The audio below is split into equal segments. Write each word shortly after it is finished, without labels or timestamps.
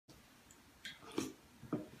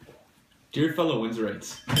Dear fellow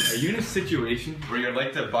Windsorites, are you in a situation where you'd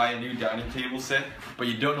like to buy a new dining table set, but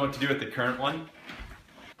you don't know what to do with the current one?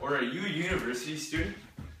 Or are you a university student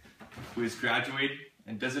who has graduated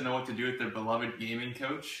and doesn't know what to do with their beloved gaming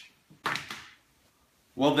couch?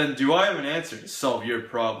 Well then, do I have an answer to solve your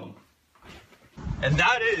problem? And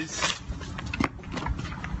that is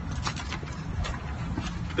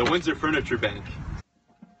the Windsor Furniture Bank.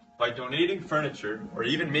 By donating furniture, or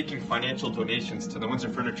even making financial donations to the Windsor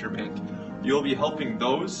Furniture Bank, you'll be helping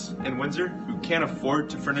those in Windsor who can't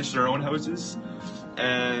afford to furnish their own houses,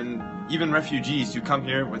 and even refugees who come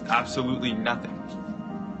here with absolutely nothing.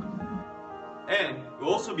 And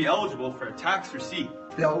you'll also be eligible for a tax receipt.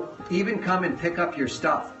 They'll even come and pick up your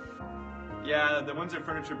stuff. Yeah, the Windsor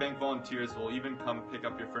Furniture Bank volunteers will even come pick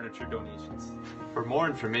up your furniture donations. For more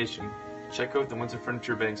information, check out the Windsor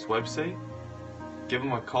Furniture Bank's website, give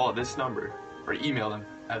them a call at this number, or email them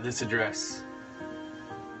at this address.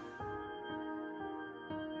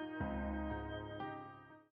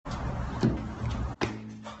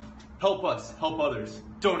 Help us, help others.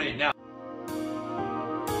 Donate now.